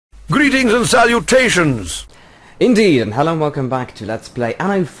Greetings and salutations! Indeed, and hello and welcome back to Let's Play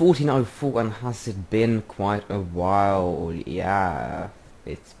Anno 1404, and has it been quite a while? Yeah,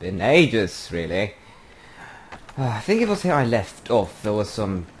 it's been ages, really. I think it was here I left off. There was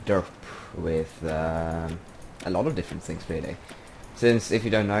some derp with a lot of different things, really. Since, if you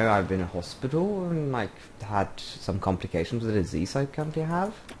don't know, I've been in hospital and had some complications with a disease I currently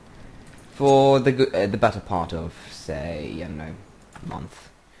have. For the better part of, say, I don't know, a month.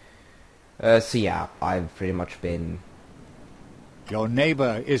 So yeah, I've pretty much been... Your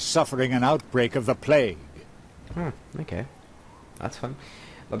neighbor is suffering an outbreak of the plague. Okay. That's fine.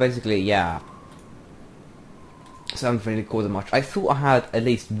 But basically, yeah. So I haven't really recorded much. I thought I had at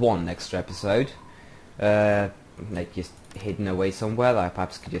least one extra episode. Just hidden away somewhere that I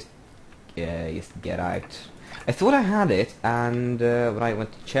perhaps could just get out. I thought I had it, and when I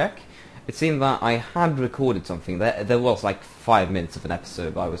went to check, it seemed that I had recorded something. There was like 5 minutes of an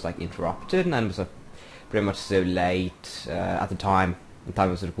episode, but I was like interrupted, and it was pretty much so late at the time. The time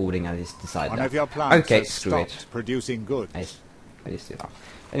I was recording, I just decided. One of your plants okay, has screw stopped it. producing goods. I just do that.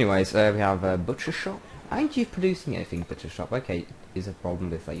 Anyways, we have a butcher shop. Aren't you producing anything, butcher shop? Okay, is a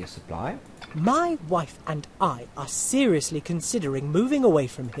problem with your supply? My wife and I are seriously considering moving away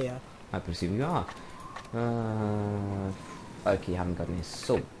from here. I presume you are. Okay, you haven't got any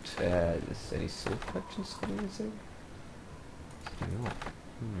salt. Is any salt merchants coming in soon? Not.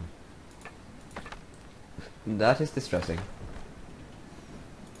 That is distressing.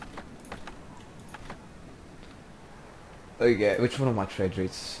 Okay, which one of my trade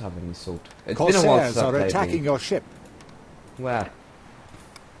routes have any salt? It's been a while Corsairs since I've are played attacking your ship. Where?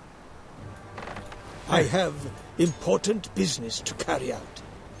 I have important business to carry out.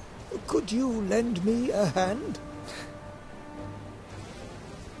 Could you lend me a hand?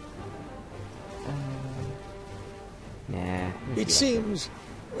 Nah. It seems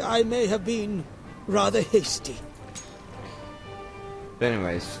I may have been rather hasty. But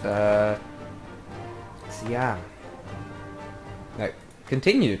anyways, so yeah. No,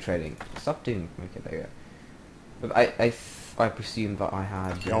 continue trading. Stop doing. Okay, there you go. But I presume that I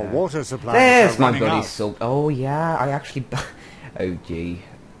had. Your water supply There's is my running bloody out. salt. Oh yeah, I actually. Oh gee.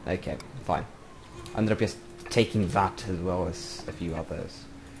 Okay, fine. I ended up just taking that as well as a few others.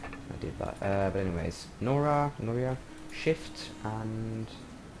 I did that. But anyways, Noria, shift and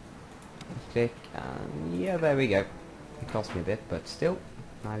click, and yeah, there we go. It cost me a bit, but still,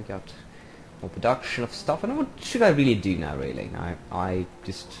 now we got more production of stuff. And what should I really do now? Really, now I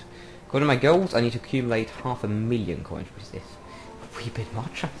just according to my goals, I need to accumulate 500,000 coins, which is a wee bit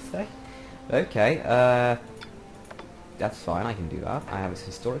much, I'd say. Okay, that's fine. I can do that. I have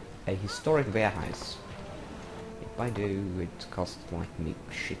a historic warehouse. If I do, it costs like me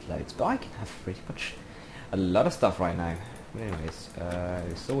shitloads, but I can have pretty much a lot of stuff right now. But anyways,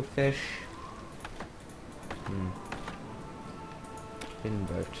 swordfish.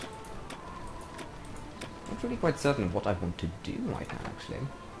 Finbird. Not really quite certain what I want to do right now, actually.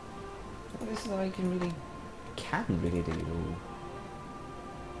 What is it I can really do?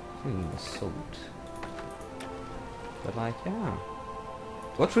 The salt. But like, yeah.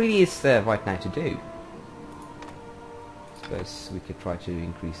 What really is there right now to do? I suppose we could try to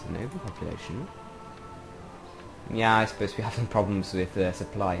increase the noble population. Yeah, I suppose we have some problems with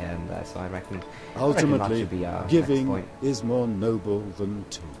supply here and there, so I reckon Ultimately, that should be our next giving point. is more noble than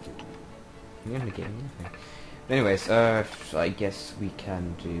taking. You're only giving nothing. But anyways, I guess we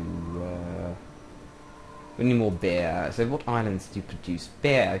can do. We need more beer. So what islands do you produce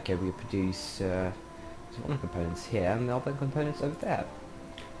beer? Okay, we produce one of the components here and the other components over there.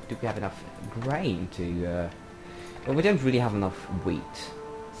 Do we have enough grain to? Well, we don't really have enough wheat,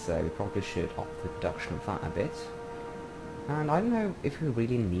 so we probably should up the production of that a bit. And I don't know if we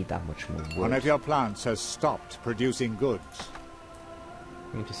really need that much more wood. One of your plants has stopped producing goods.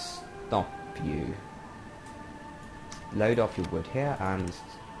 I'm going to stop you. Load off your wood here and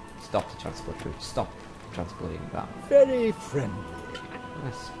stop the transport route. Stop transporting that. Very friendly.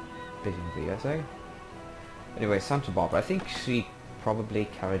 That's a bit of the say. Anyway, Santa Barbara. I think she probably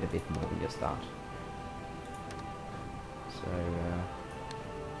carried a bit more than just that. So,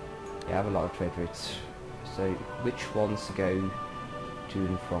 yeah, I have a lot of trade routes. So, which ones go to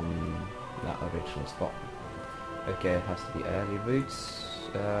and from that original spot? Okay, it has to be early routes.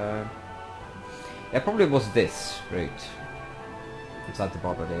 Yeah, probably was this route. Santa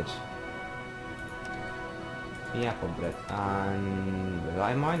Barbara did. Yeah, probably. And with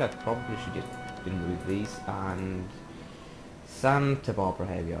that in mind, I probably should just remove these and Santa Barbara.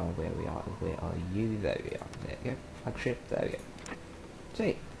 Here we are. Where are you? There we are. There we go. Flagship. There we go.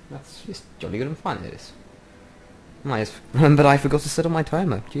 See, that's just jolly good and fun. It is. I just remembered I forgot to set up my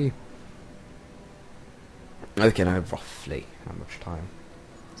timer. Gee. Okay, now roughly how much time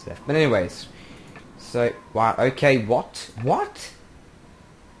is left. But anyways, so wow. Okay, what? What?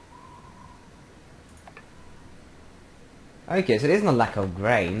 Okay, so it isn't a lack of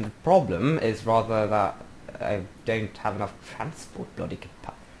grain. The problem is rather that I don't have enough transport bloody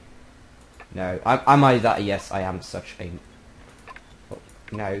capacity. No, am I that? Yes, I am such a... Oh,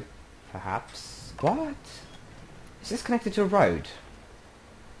 no, perhaps. What? Is this connected to a road?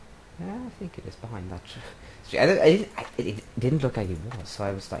 Yeah, I think it is behind that. It didn't look like it was, so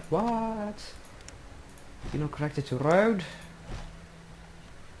I was like, what? You're not connected to a road?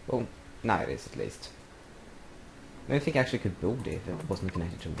 Well, now it is at least. I don't think I actually could build it if it wasn't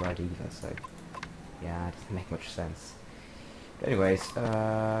connected to a road either, so... Yeah, it doesn't make much sense. But anyways,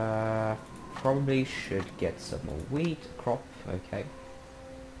 probably should get some more wheat, crop, okay.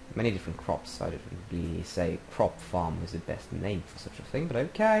 Many different crops, I didn't really say crop farm was the best name for such a thing, but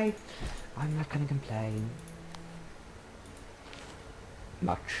okay. I'm not gonna complain.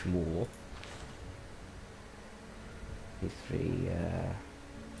 Much more. These three,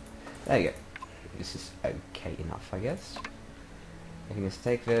 there you go. This is okay enough, I guess. I can just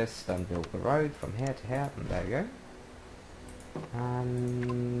take this and build the road from here to here, and there you go.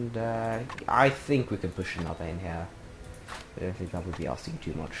 And I think we can push another in here. I don't think that would be asking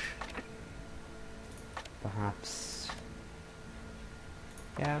too much. Perhaps.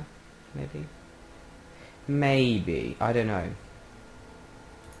 Yeah, maybe. Maybe, I don't know.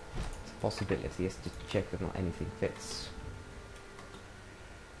 It's a possibility, just to check that not anything fits.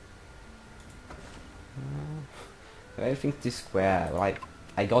 Everything's too square. Like,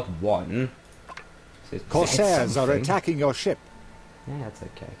 I got one. So Corsairs are attacking your ship. Yeah, that's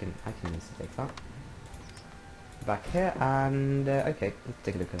okay. I can easily take that. Back here and okay, let's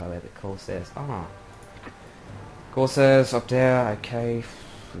take a look at where the Corsairs are. Corsairs up there. Okay,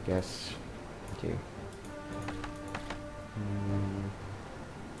 I guess. Thank you.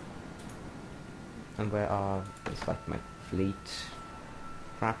 And where are? It's like my fleet.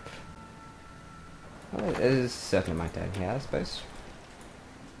 Crap. Well, there's a certain amount down here, I suppose.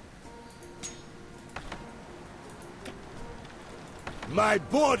 My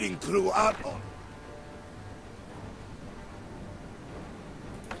boarding crew are...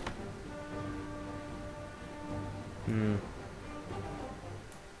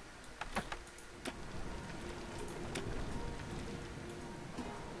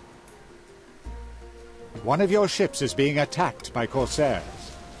 One of your ships is being attacked by Corsairs.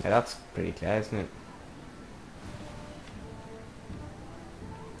 Yeah, that's pretty clear, isn't it?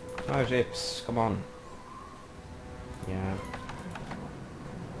 Oh, ships, come on. Yeah.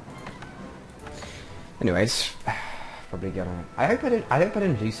 Anyways, probably gonna. I hope I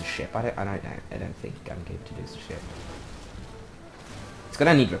don't lose a ship. I don't think I'm going to lose a ship. It's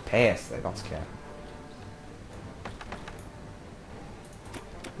gonna need repairs though. That's clear.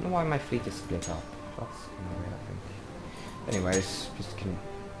 I don't know why my fleet is split up. That's weird, I think. Anyways, just can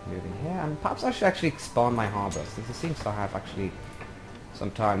move in here, and perhaps I should actually expand my harbours. It seems to have actually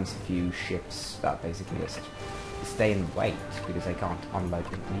sometimes a few ships that basically just stay and wait because they can't unload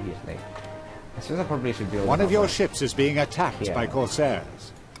immediately. I suppose I probably should build one of your ships is being attacked here by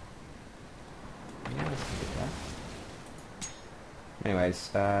Corsairs. Yeah, that's a good there.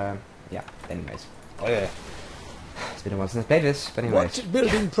 Anyways, yeah, anyways. Oh, yeah. It's been a while since I played this, but anyways. What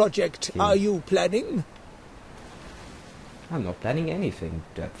building project are you planning? I'm not planning anything,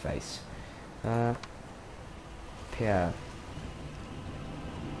 Dirtface. Pierre.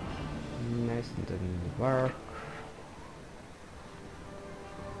 Nice, didn't work.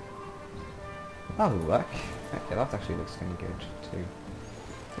 That'll work. Okay, that actually looks kind of good too.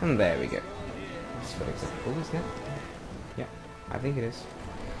 And there we go. That's what acceptable, isn't it? Yeah, I think it is.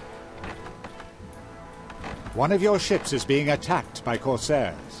 One of your ships is being attacked by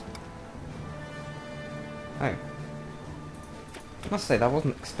Corsairs. Oh. I must say, that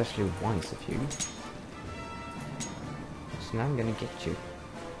wasn't especially wise of you. So now I'm gonna get you.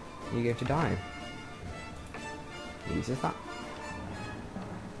 You're going to die. Easy as that.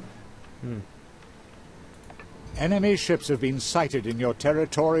 Enemy ships have been sighted in your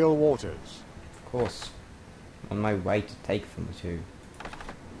territorial waters. Of course. On my way to take them too.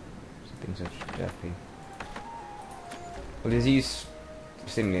 Something such dirty. Well, his use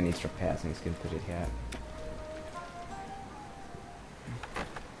seemingly needs repairs, and he's going to put it here.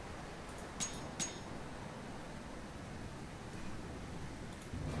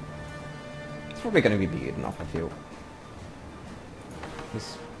 It's probably going to be good enough, I feel.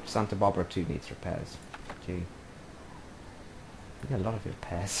 This Santa Barbara 2 needs repairs. Gee. Yeah, a lot of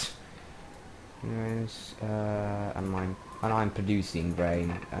repairs. Anyways, and I'm producing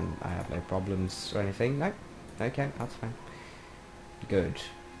grain, and I have no problems or anything. No, Okay, that's fine. Good.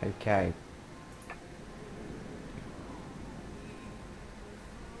 Okay.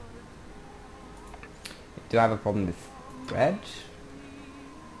 Do I have a problem with bread?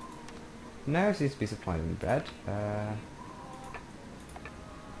 No, it seems to be supplied with bread.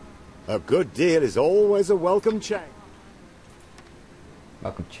 A good deal is always a welcome change.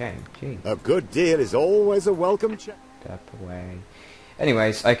 Welcome chain. Gee. A good deal is always a welcome change. Step away.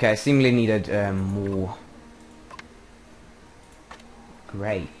 Anyways, okay, seemingly needed more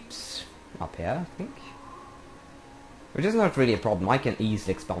grapes up here, I think. Which is not really a problem. I can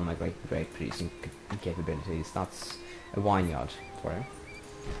easily expand my grape producing capabilities. That's a vineyard for him.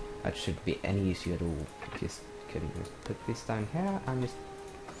 That shouldn't be any issue at all. Just couldn't just put this down here and just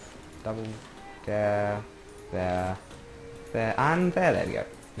double there, there, there, and there. There we go.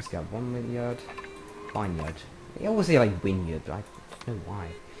 Just got one vineyard. They always say like vineyard, but I don't know why.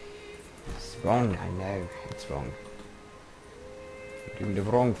 It's wrong. I know it's wrong. I'm doing the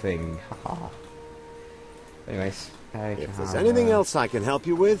wrong thing. Haha. Anyways. If there's anything else I can help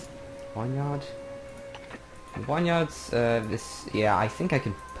you with... Vineyard. Vineyards, yeah, I think I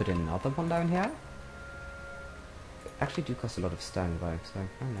can put another one down here. Actually do cost a lot of stone though, so,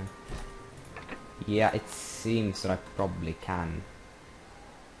 I don't know. Yeah, it seems that I probably can.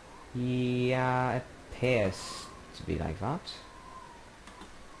 Yeah, it appears to be like that.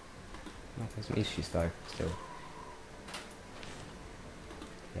 Might have some issues though, still.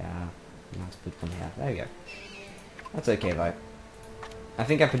 Yeah, let's put one here. There we go. That's okay though. I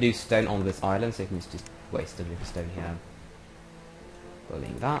think I produced stone on this island, so I can just waste a little stone here.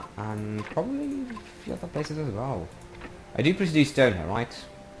 Building that, and probably a few other places as well. I do produce stone here, right?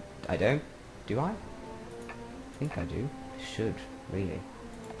 I don't? Do I? I think I do. Should, really.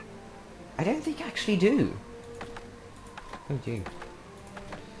 I don't think I actually do. Oh gee.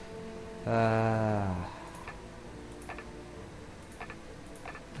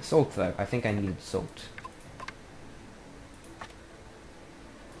 Salt though, I think I need salt.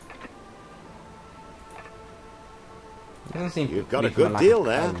 Doesn't seem You've got a good deal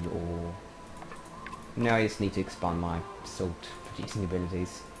there. Or... No, I just need to expand my salt producing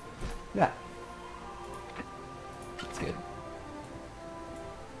abilities. Yeah. That's good.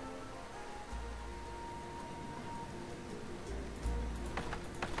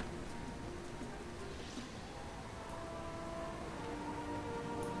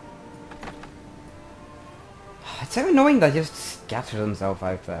 It's so annoying that they just scatter themselves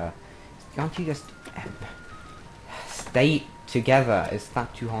out there. Can't you just... stay together? Is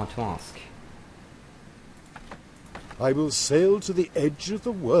that too hard to ask? I will sail to the edge of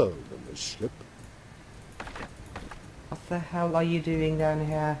the world in this ship. What the hell are you doing down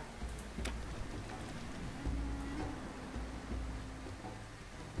here?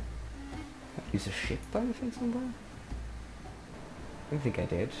 Use a ship or anything somewhere? I don't think I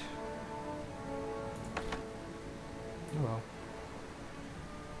did. Oh well.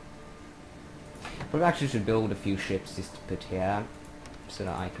 But I actually should build a few ships just to put here, so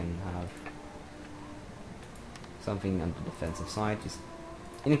that I can have something on the defensive side, just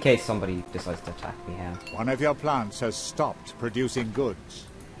in case somebody decides to attack me here. One of your plants has stopped producing goods.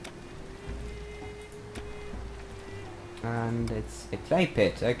 And it's a clay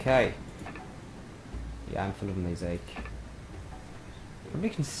pit, okay. Yeah, I'm full of mosaic. Probably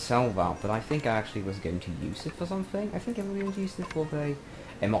can sell that, but I think I actually was going to use it for something. I think I was going to use it for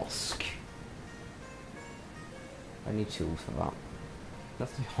a mosque. I need tools for that.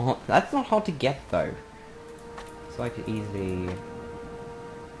 That's not hard. That's not hard to get though. So I could easily.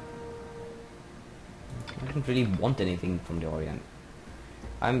 I don't really want anything from the Orient.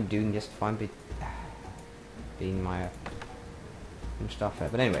 I'm doing just fine with being my stuff here.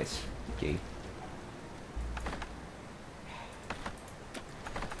 But anyways, gee.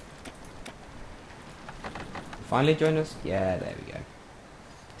 Finally join us? Yeah, there we go.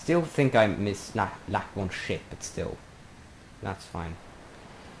 Still think I lack one ship, but still. That's fine.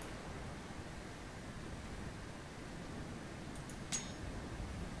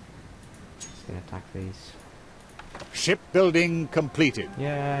 Just gonna attack these. Shipbuilding completed.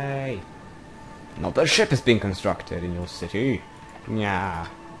 Yay! Not a ship is being constructed in your city. Yeah.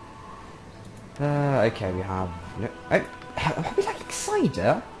 Okay, we have... No, are we lacking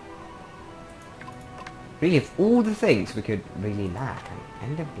cider? Really, of all the things we could really lack, I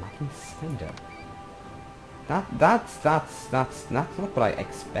end up lacking cider. That's not what I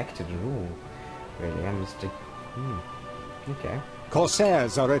expected at all. Really, I'm just okay.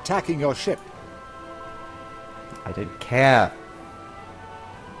 Corsairs are attacking your ship. I don't care.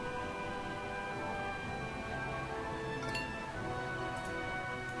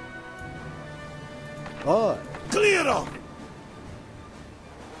 I Clear off!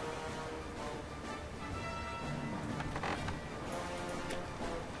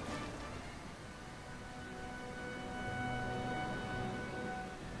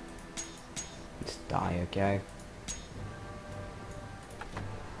 Just die, okay?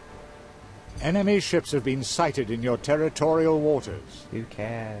 Enemy ships have been sighted in your territorial waters. Who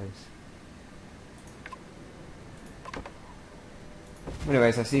cares?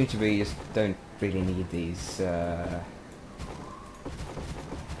 Anyways, I seem to be just don't really need these. I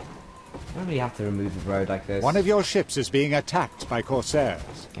don't really have to remove the road like this. One of your ships is being attacked by corsairs.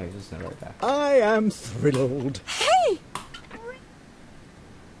 Oh, there's no road there. I am thrilled.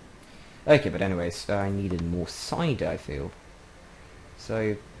 Okay, but anyways, I needed more cider, I feel.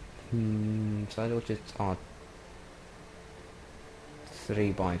 So, cider orchards are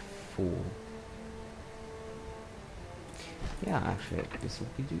 3 by 4. Yeah, actually, this will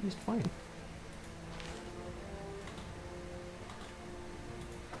be just fine.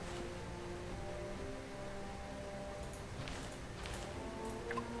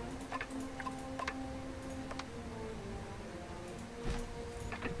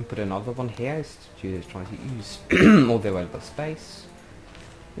 Put another one here, Studios trying to use all the available space.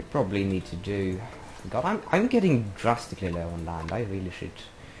 We probably need to do. God, I'm getting drastically low on land. I really should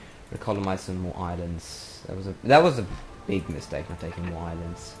recolonize some more islands. That was a big mistake not taking more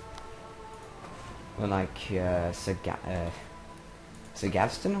islands. Well, like Sir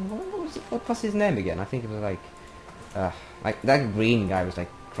Gavston. What was his name again? I think it was like that green guy was like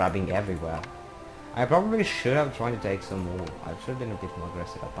grabbing everywhere. I probably should have tried to take some more. I should have been a bit more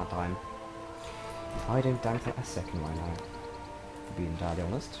aggressive at that time. I don't doubt for a second right now, to be entirely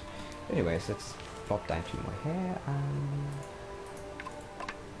honest. Anyways, let's plop down to my hair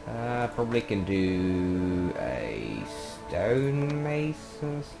and probably can do a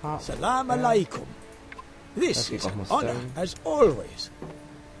stonemason's hut. Salam alaikum. This Let's is get an more honor, stone. as always.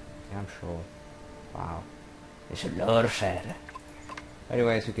 Yeah, I'm sure. Wow. It's a lot of shadow.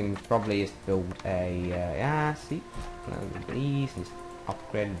 Anyways, we can probably just build a, yeah, see? These and just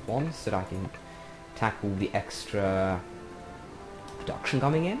upgrade once so that I can tackle the extra production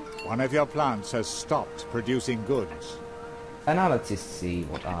coming in. One of your plants has stopped producing goods. And now let's just see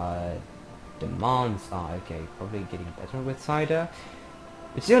what our demands are. Okay, probably getting better with cider.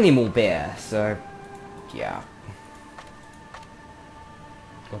 It's only more beer, so yeah.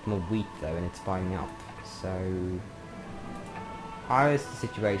 Got more wheat though, and it's buying up. So how is the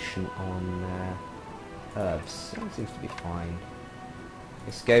situation on herbs? It seems to be fine.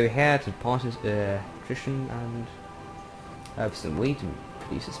 Let's go here to part of nutrition and herbs and wheat and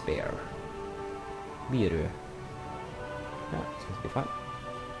produce a beer. Beer. Yeah, seems to be fine.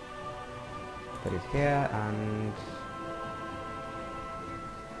 Put it here and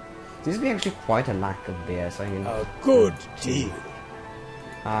this is actually quite a lack of beer, so I can A good deal.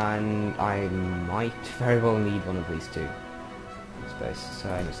 and I might very well need one of these two. I suppose. So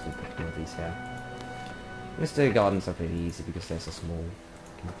I'm just gonna put one of these here. Mr. Gardens are pretty easy because they're so small. You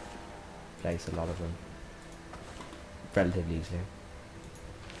can place a lot of them relatively easily.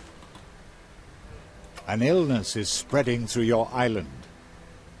 An illness is spreading through your island.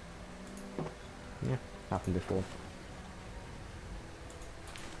 Yeah, happened before.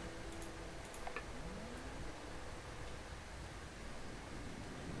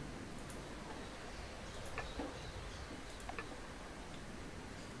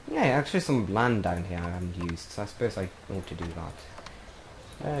 Yeah, actually some land down here I haven't used, so I suppose I ought to do that.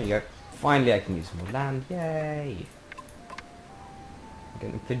 There you go. Finally I can use more land, yay! I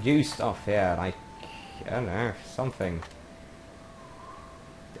can produce stuff here, like, I don't know, something.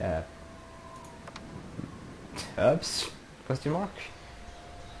 Herbs? Question mark?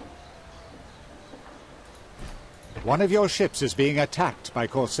 One of your ships is being attacked by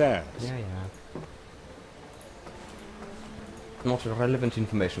corsairs. Yeah. Not relevant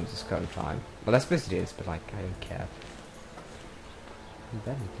information at this current time. Well, I suppose it is, but like, I don't care. I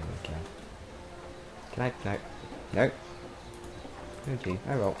barely don't care. Can I? No. No. Oh gee,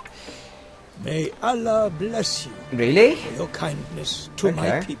 oh well. May Allah bless you Really? for your kindness to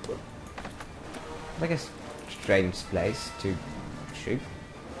my Okay. people. Like a strange place to shoot.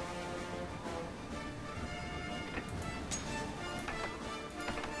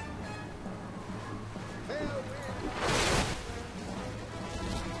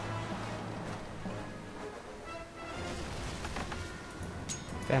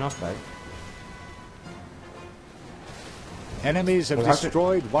 Fair enough, though. Enemies have Well, that's it.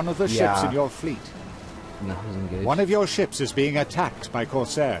 destroyed one of the ships Yeah. in your fleet. No, that wasn't good. One of your ships is being attacked by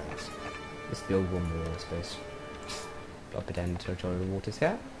corsairs. Let's build one more, I suppose. Drop it down territorial waters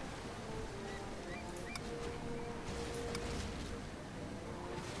here.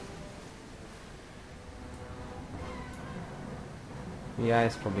 Yeah,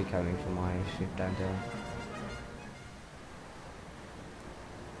 it's probably coming from my ship down there.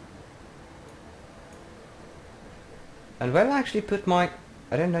 And where did I actually put my...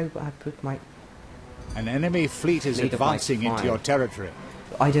 I don't know where I put my... An enemy fleet is Fleet of advancing like into your 5. territory.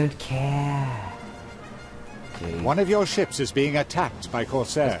 I don't care. Gee. One of your ships is being attacked by That's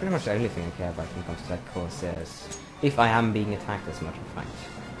Corsairs. pretty much the only thing I care about when it comes to like Corsairs. If I am being attacked, as a matter of fact.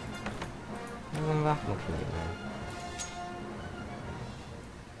 That not really,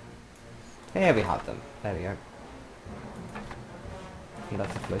 no. Here we have them. There we go. And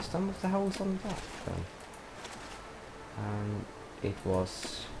that's the first time. What the hell was on that then? It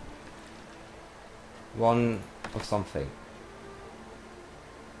was... one of something.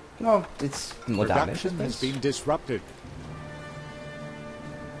 No, it's more damage. Production has been disrupted.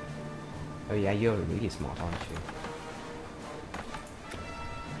 Oh yeah, you're really smart, aren't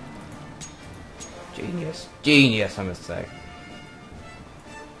you? Genius. Genius, I must say.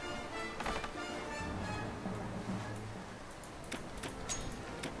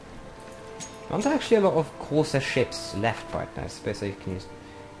 Aren't there actually a lot of Corsair ships left right now? I suppose you can just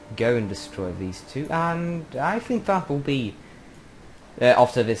go and destroy these two, and I think that will be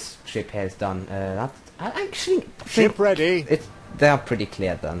after this ship here is done. That I actually Ship think ready. they are pretty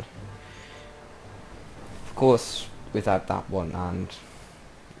clear then. Of course, without that one and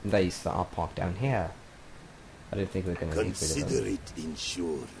these that are parked down here, I don't think we're going to need rid of Consider them it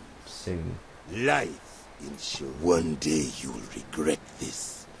insurance. soon. Life insurance. One day you'll regret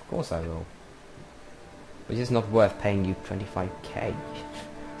this. Of course I will. Which is not worth paying you 25k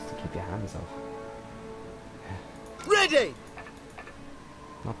just to keep your hands off. Ready!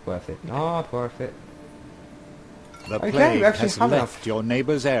 Not worth it. Not worth it. The Okay, plague we actually has have left enough. your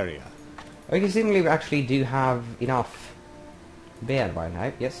neighbor's area. Okay, seemingly we actually do have enough beer right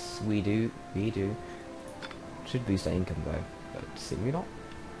now. Yes, we do. We do. Should boost our income though, but seemingly not.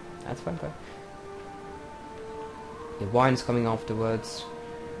 That's fine though. The wine's coming afterwards.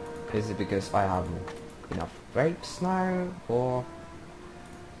 Is it because I have enough grapes now, or...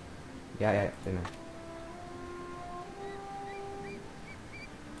 Yeah, you know.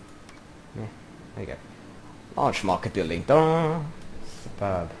 Yeah, there you go. Large market building. Duh.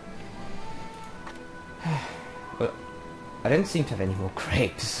 Superb. But I don't seem to have any more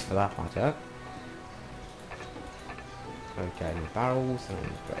grapes for that matter. Okay, barrels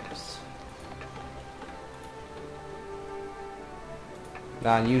and grapes.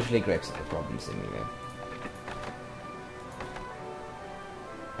 And usually grapes are the problem, seemingly.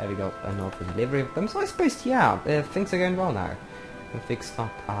 There we go, another delivery of them. So I suppose, yeah, things are going well now. We fixed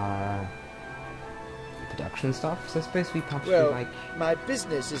up production stuff, so I suppose we perhaps Well, like... my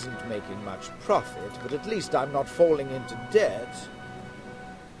business isn't making much profit, but at least I'm not falling into debt.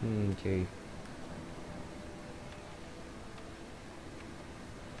 Gee.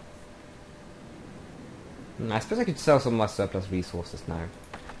 I suppose I could sell some of my surplus resources now.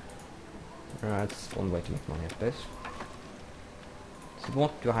 That's one way to make money, I suppose. So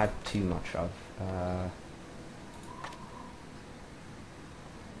what do I have too much of? I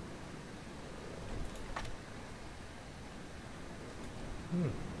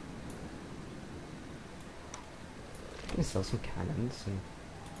can sell some cannons and...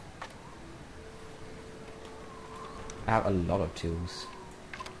 I have a lot of tools.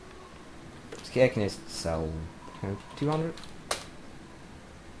 I can just sell 200.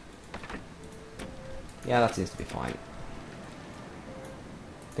 Yeah, that seems to be fine.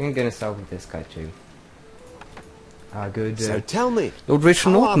 I think I'm gonna sell with this guy too. Good. So tell me, Lord Richard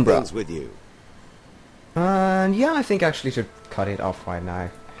how are Nortonborough. things with you? And yeah, I think I actually should cut it off right now. I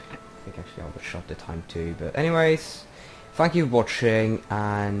think actually I would shot the time too. But anyways, thank you for watching,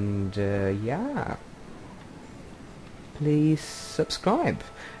 and yeah, please subscribe.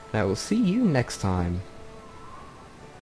 And I will see you next time.